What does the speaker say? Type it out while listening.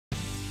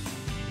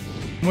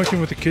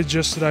Working with the kids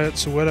yesterday at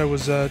Soweto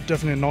was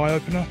definitely an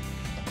eye-opener.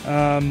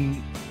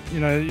 You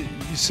know,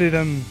 you see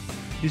them,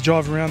 you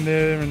drive around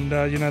there and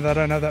you know, they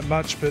don't know that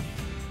much, but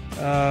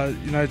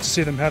you know, to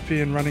see them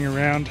happy and running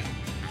around,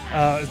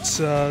 it's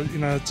you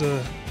know,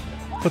 it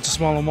puts a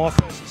smile on my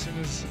face as soon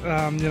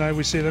as you know,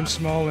 we see them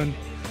smile,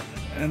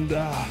 and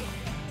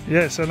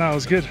yeah, so no, it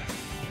was good.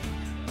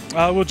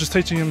 We're just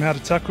teaching them how to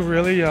tackle,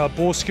 really,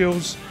 ball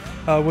skills.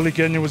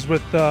 Genia was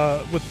with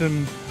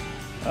them,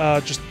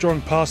 just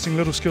drawing passing,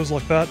 little skills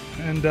like that,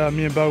 and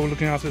me and Beau were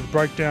looking after the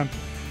breakdown.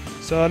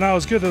 So no, it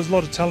was good. There was a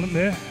lot of talent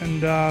there,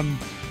 and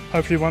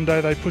hopefully one day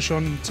they push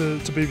on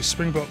to be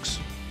Springboks.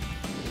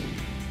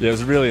 Yeah, it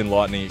was a really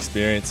enlightening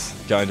experience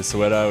going to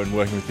Soweto and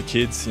working with the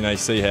kids. You know, you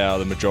see how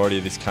the majority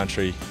of this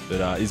country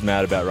that is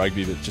mad about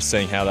rugby, but just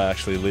seeing how they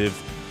actually live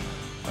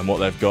and what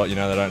they've got. You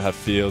know, they don't have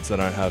fields, they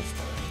don't have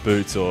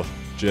boots or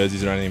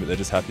jerseys or anything, but they're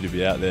just happy to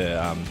be out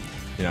there,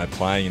 you know,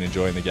 playing and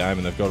enjoying the game,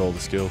 and they've got all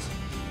the skills.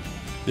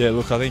 Yeah,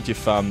 look, I think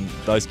if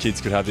those kids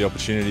could have the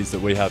opportunities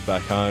that we have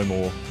back home,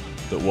 or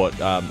that what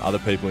other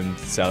people in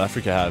South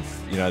Africa have,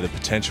 you know, the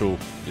potential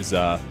is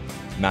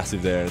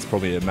massive there. It's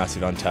probably a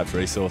massive untapped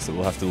resource that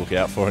we'll have to look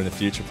out for in the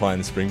future playing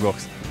the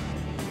Springboks.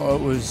 Well,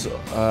 it was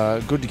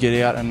good to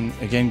get out and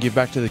again give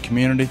back to the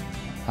community. It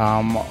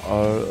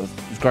was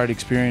a great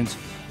experience,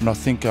 and I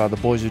think the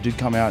boys who did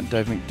come out,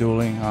 Dave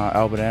McDuling,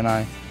 Albert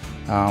Anae,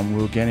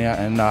 Genia,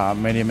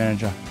 and media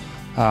manager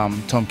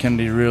Tom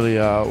Kennedy, really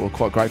were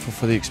quite grateful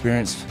for the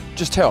experience.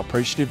 Just how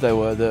appreciative they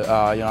were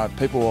that you know,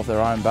 people off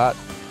their own bat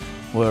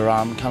were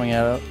coming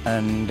out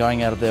and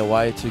going out of their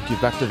way to give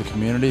back to the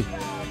community.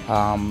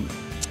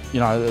 You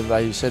know,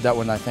 they said that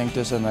when they thanked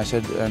us, and they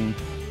said and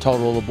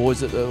told all the boys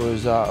that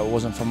it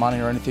wasn't for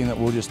money or anything, that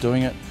we were just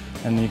doing it.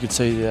 And you could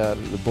see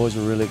the boys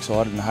were really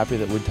excited and happy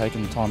that we'd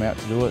taken the time out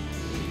to do it.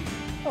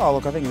 Oh,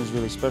 look, I think it was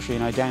really special.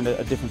 You know, gained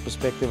a different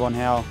perspective on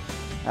how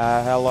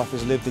life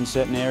is lived in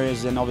certain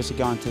areas, and obviously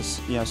going to,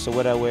 you know,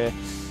 Soweto, where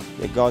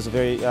the guys are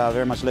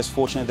very much less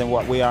fortunate than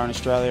what we are in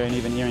Australia and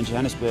even here in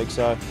Johannesburg.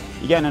 So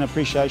you gain an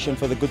appreciation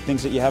for the good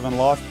things that you have in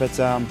life, but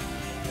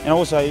and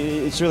also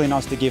it's really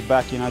nice to give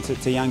back, you know,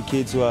 to young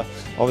kids who are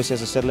obviously,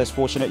 as I said, less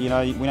fortunate. You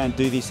know, we don't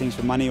do these things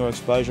for money or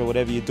exposure or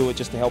whatever. You do it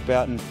just to help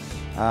out and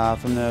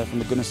from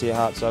the goodness of your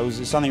heart. So it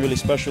was something really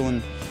special,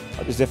 and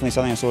it's definitely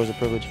something I saw as a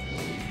privilege.